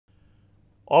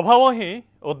अभाव ही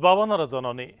उद्भावनर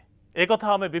जननी एक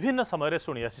आम विभिन्न समय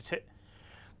शुणी आसीछे।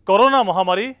 कोरोना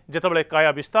महामारी जितेबाला काया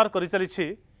विस्तार कर चली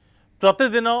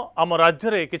प्रतिदिन आम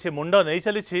राज्य में किसी मुंड नहीं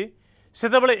चली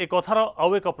सेतेबेले एक कथार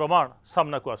आउ एक प्रमाण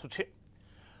सामना को आसुछे।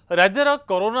 राज्यर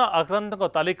कोरोना आक्रांत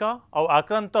तालिका आउ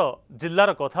आक्रांत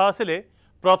जिल्लार कथा आसिले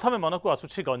प्रथमे मन को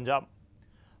आसुछि गंजाम।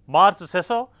 मार्च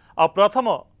शेष आ प्रथम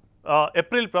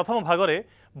एप्रिल प्रथम भागरे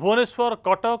भुवनेश्वर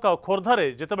कटक और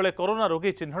खोर्धारे जितेबाला कोरोना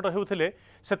रोगी चिन्हट होउथिले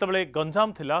सेतेबाला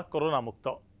गंजाम थिला कोरोना मुक्त,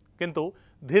 किंतु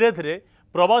धीरे धीरे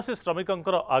प्रवासी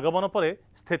श्रमिकंकर आगमन पर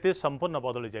स्थिति संपूर्ण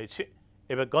बदली जाइछि।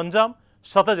 एबे गंजाम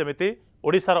सते जेमिति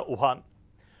ओडिशार उहान।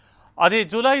 आज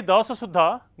जुलाई 10 सुधा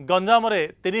गंजाम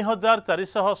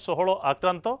 3416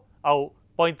 आक्रांत आउ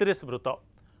 35 मृत।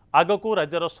 आगकू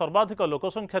राज्यर सर्वाधिक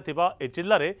लोकसंख्या थिबा ए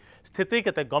जिल्ला रे स्थिति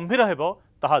केते गंभीर हेबो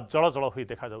ताहा जळजळ होई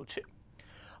देखा जाउछि।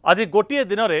 आज गोटिए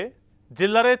दिन में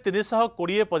जिले में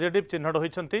 320 पॉजिटिव चिन्हट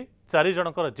होइछंती, 4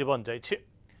 जनकर जीवन जाइछि।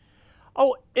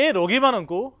 आउ ए रोगी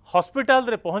माननकू हॉस्पिटल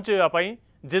रे पहुंचेबा पई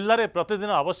जिल्ला रे प्रतिदिन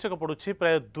आवश्यक पड़ुछि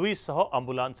प्राय 200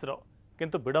 एम्बुलेंस रो,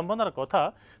 किंतु विडंबनार कथा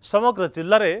समग्र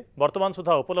जिल्ला रे वर्तमान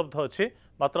सुधा उपलब्ध अछि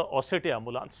मात्र 80टी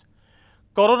एम्बुलेंस।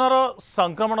 कोरोनार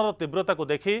संक्रमणर तीव्रता को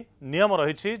देखि नियम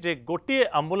रही जे गोटे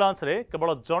एम्बुलेंस रे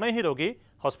केवल जणे ही रोगी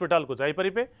हॉस्पिटल को जाई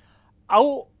परिबे,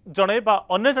 आउ जणे बा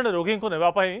अन्य जणे रोगी को नेबा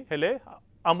पई हेले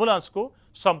एम्बुलेंस को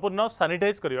संपूर्ण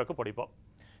सैनिटाइज करने को पड़िबो।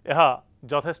 यह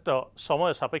यथेष्ट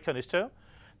समय सापेक्ष निश्चय।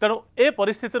 तेणु ए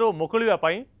परिस्थिति मुकुलिबा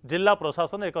पई जिला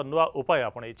प्रशासन एक नुआ उपाय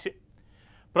आपणैछि।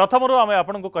 प्रथमରୁ आमे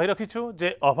आपनको कहि रखिछु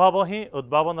जे अभाव ही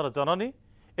उद्भावनर जननी।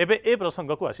 एबे ए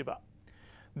प्रसंग को आसीबा।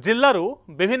 जिल्लारू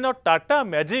विभिन्न टाटा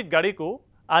मैजिक गाड़ी को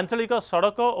आंचलिक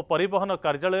सड़क और परिवहन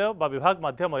कार्यालय बा विभाग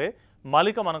माध्यम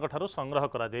मालिक मानक ठारू संग्रह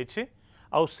करा जायछि,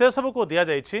 आउ से सब को दिया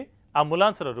जायछि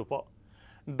एम्बुलेंस रूप।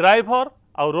 ड्राइवर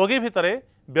आउ रोगी भितरे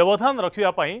व्यवधान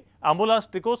रखिया पई एम्बुलेंस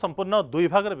टी को संपूर्ण दुई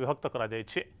भाग रे विभक्त करा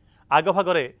जायछि। आग भाग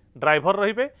रे ड्राइवर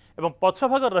रहिबे एवं पछ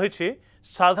भाग रहिछि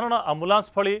साधारण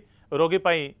एम्बुलेंस भली रोगी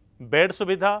पई बेड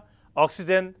सुविधा,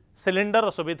 ऑक्सीजन सिलिंडर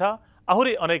सुविधा,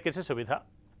 आहुरी अनेक किछि सुविधा।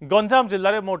 गंजाम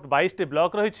जिले में मोट 22टी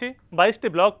ब्लॉक रही। 22टी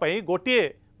ब्लॉक पई गोटिए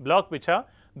ब्लॉक पिछा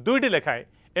 2टी लेखाएं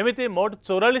एमिति मोट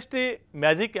 44टी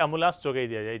मैजिक एम्बुलेंस जोगाई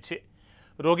दिया जायछि।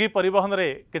 रोगी परिवहन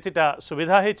रे किछिटा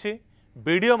सुविधा हेछि,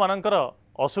 बीडीओ मानकर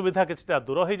असुविधा किछिटा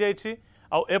दूर हो जाइछि।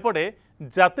 आउ एपटे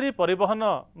यात्री परिवहन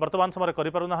वर्तमान समय करि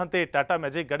पारु नाहंते टाटा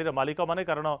मैजिक गाड़ी मालिक माने,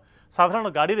 कारण साधारण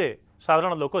गाड़ी रे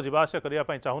साधारण लोक जीवाआसिया करिया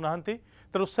पई चाहू नाहंती।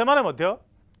 तेणु सेमाने मध्य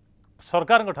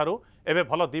सरकार ठारू एवं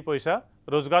भल 2 पैसा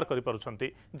रोजगार करें।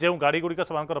 जो गाड़ी गुड़िक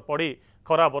से पड़ी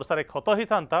खरा वर्षा खत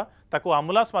होता ताकू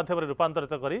आम्बुलेंस माध्यम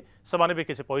रूपांतरित कर भी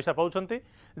किसी पैसा पाँच।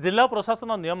 जिला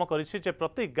प्रशासन नियम कर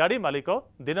प्रति गाड़ी मालिक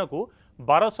दिन को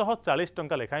 1240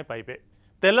 टंका लेखाएं पाइबे।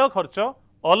 तेल खर्च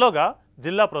अलगा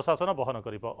जिला प्रशासन बहन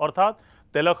करिबो, अर्थात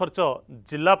तेल खर्च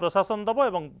जिला प्रशासन दब और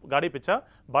गाड़ी पिछा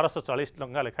 1240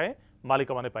 टंका लेखाएं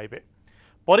मालिक माने पाइबे।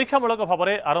 परीक्षामूलक भाव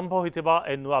में आरंभ होइतिबा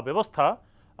ए नुआ व्यवस्था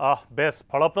बेस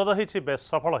फलप्रद होइछि, बेस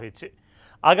सफल होइछि।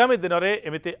 आगामी दिन में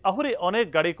एमिति आहुरी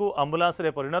अनेक गाड़ी को एम्बुलेंस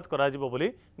रे परिणत कराजिबो बोली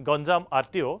गंजाम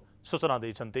आरटीओ सूचना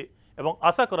दैछंती एवं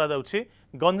आशा करा जाउछि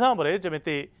गंजाम रे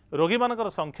जेमिति रोगी मानकर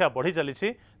संख्या बढ़ी चलीछि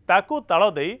ताकू ताଳ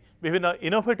देई विभिन्न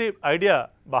इनोवेटिव आइडिया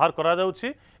बाहर करा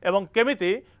जाउछि एवं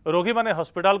केमिति रोगी माने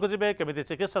हॉस्पिटल को जिबे, केमिति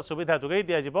चिकित्सा सुविधा जोगाई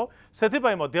दिया जिवो,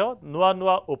 सेथिपई मध्य नुआ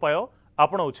नुआ उपाय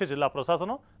आपणाउछि जिला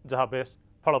प्रशासन, जहाँ बेस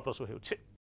फलप्रसू हेउछि।